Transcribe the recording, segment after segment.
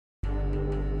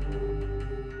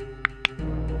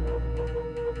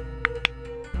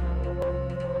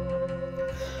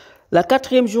La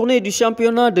quatrième journée du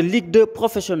championnat de Ligue 2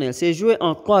 professionnelle s'est jouée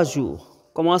en 3 jours.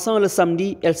 Commençant le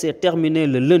samedi, elle s'est terminée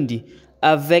le lundi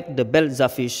avec de belles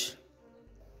affiches.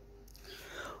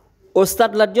 Au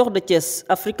stade Lat Dior de Thiès,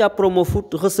 Africa Promo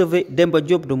Foot recevait Demba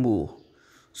Diop de Mbour,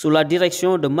 sous la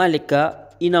direction de Malika,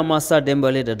 Inamassa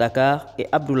Dembélé de Dakar et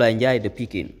Abdoulaye Ndiaye de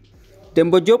Pikine.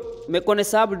 Demba Diop,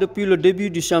 méconnaissable depuis le début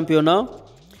du championnat,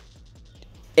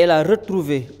 elle a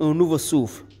retrouvé un nouveau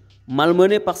souffle.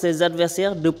 Malmené par ses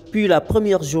adversaires depuis la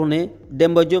première journée,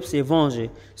 Demba Diop s'est vengé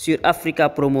sur Africa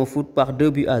Promo Foot par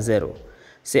 2-0.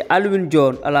 C'est Alioune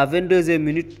Dione à la 22e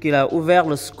minute qu'il a ouvert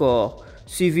le score,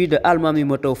 suivi de Almami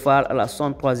Motofal à la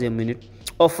 63e minute,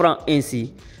 offrant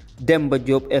ainsi Demba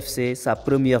Diop FC sa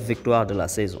première victoire de la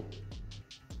saison.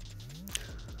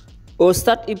 Au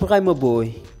stade Ibrahima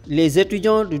Boye, les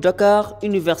étudiants du Dakar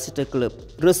Université Club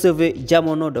recevaient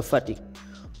Diamono de Fatick.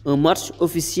 Un match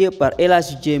officié par El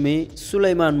Hadji Diémé,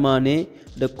 Souleymane Mané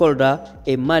de Kolda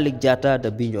et Malik Diatta de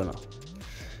Bignona.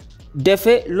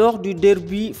 Défait lors du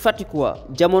derby fatickois,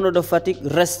 Diamono de Fatick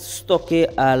reste stocké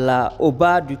au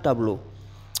bas du tableau,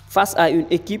 face à une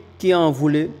équipe qui en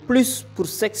voulait plus pour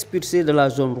s'expulser de la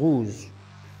zone rouge.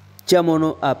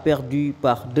 Diamono a perdu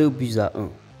par 2-1.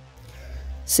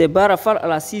 C'est Barafal à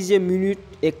la 6e minute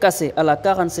et Kassé à la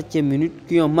 47e minute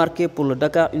qui ont marqué pour le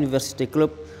Dakar Université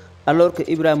Club, alors que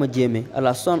Ibrahima Diémé à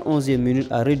la 71e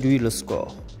minute a réduit le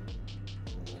score.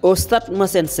 Au stade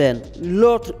Massène Sène,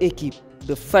 l'autre équipe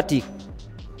de Fatick,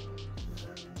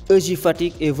 EJ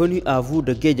Fatick, est venue à bout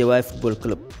de Guédiawaye Football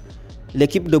Club.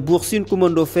 L'équipe de Boursine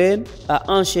Koumando-Fène a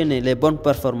enchaîné les bonnes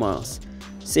performances.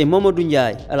 C'est Mamadou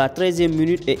Ndiaye à la 13e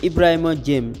minute et Ibrahima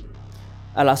Diémé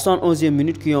à la 71e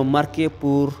minute qui ont marqué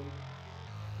pour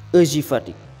EJ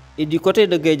Fatick. Et du côté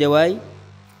de Guédiawaye,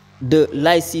 de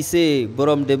l'ICC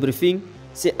Borom Debriefing,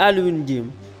 c'est Alioune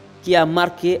Dione qui a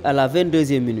marqué à la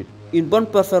 22e minute. Une bonne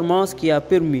performance qui a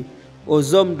permis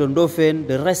aux hommes de Ndofène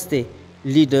de rester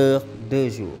leader 2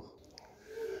 jours.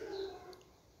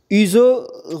 Uzo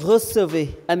recevait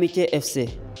Amitié FC,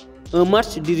 un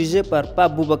match dirigé par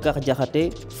Pape Boubacar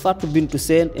Diakhaté, Fatou Bintou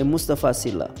Sène et Moustapha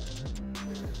Silla.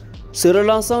 Se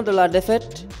relançant de la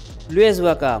défaite, l'US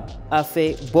Ouakam a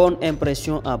fait bonne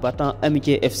impression en battant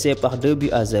Amitié FC par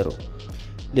 2-0.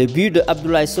 Les buts de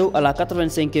Abdoulaye Sow à la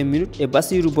 85e minute et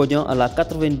Bassirou Bodian à la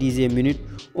 90e minute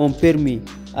ont permis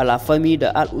à la famille de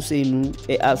Al Ousseynou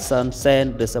et Alsan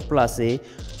Sen de se placer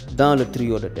dans le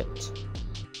trio de tête.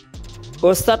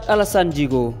 Au stade Alassane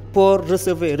Djigo, Port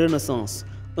recevait Renaissance,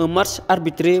 un match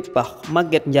arbitré par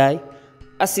Maguette Ndiaye,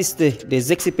 assisté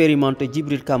des expérimentés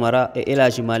Djibril Kamara et El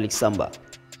Hadji Malick Samba.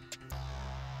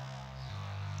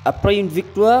 Après une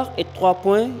victoire et 3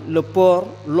 points, le Port,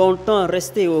 longtemps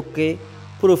resté au quai,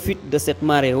 profite de cette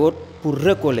marée haute pour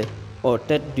recoller aux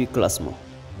têtes du classement.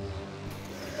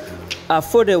 À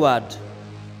Fodewad,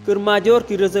 Kermadior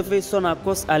qui recevait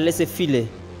Sonacos a laissé filer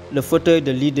le fauteuil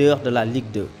de leader de la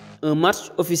Ligue 2. Un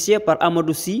match officié par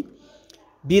Amadou Sy,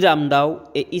 Biram Ndaw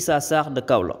et Issa Sarr de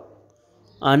Kaolack.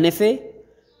 En effet,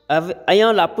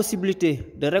 ayant la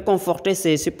possibilité de réconforter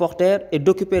ses supporters et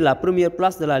d'occuper la première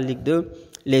place de la Ligue 2,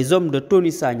 les hommes de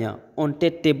Tony Sagna ont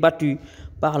été battus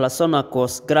par la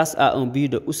Sonacos grâce à un but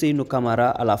de Ousseynou Kamara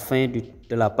à la fin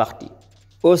de la partie.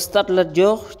 Au stade Lat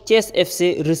Dior, Thiès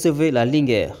FC recevait la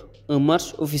Linguère, un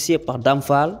match officié par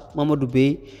Damfal, Mamadou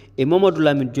Bey et Mamadou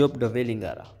Lamine Diop de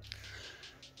Vélingara.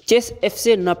 Thiès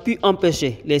FC n'a pu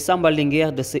empêcher les Samba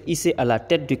Linguère de se hisser à la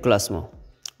tête du classement.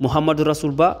 Mohamedou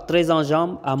Rassoulba, très en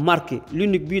jambes, a marqué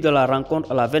l'unique but de la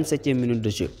rencontre à la 27e minute de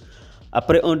jeu.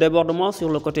 Après un débordement sur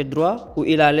le côté droit où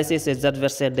il a laissé ses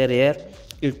adversaires derrière,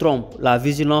 il trompe la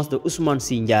vigilance de Ousmane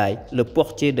Sy Ndiaye, le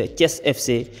portier de Thiès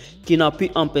FC, qui n'a pu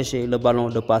empêcher le ballon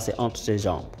de passer entre ses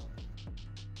jambes.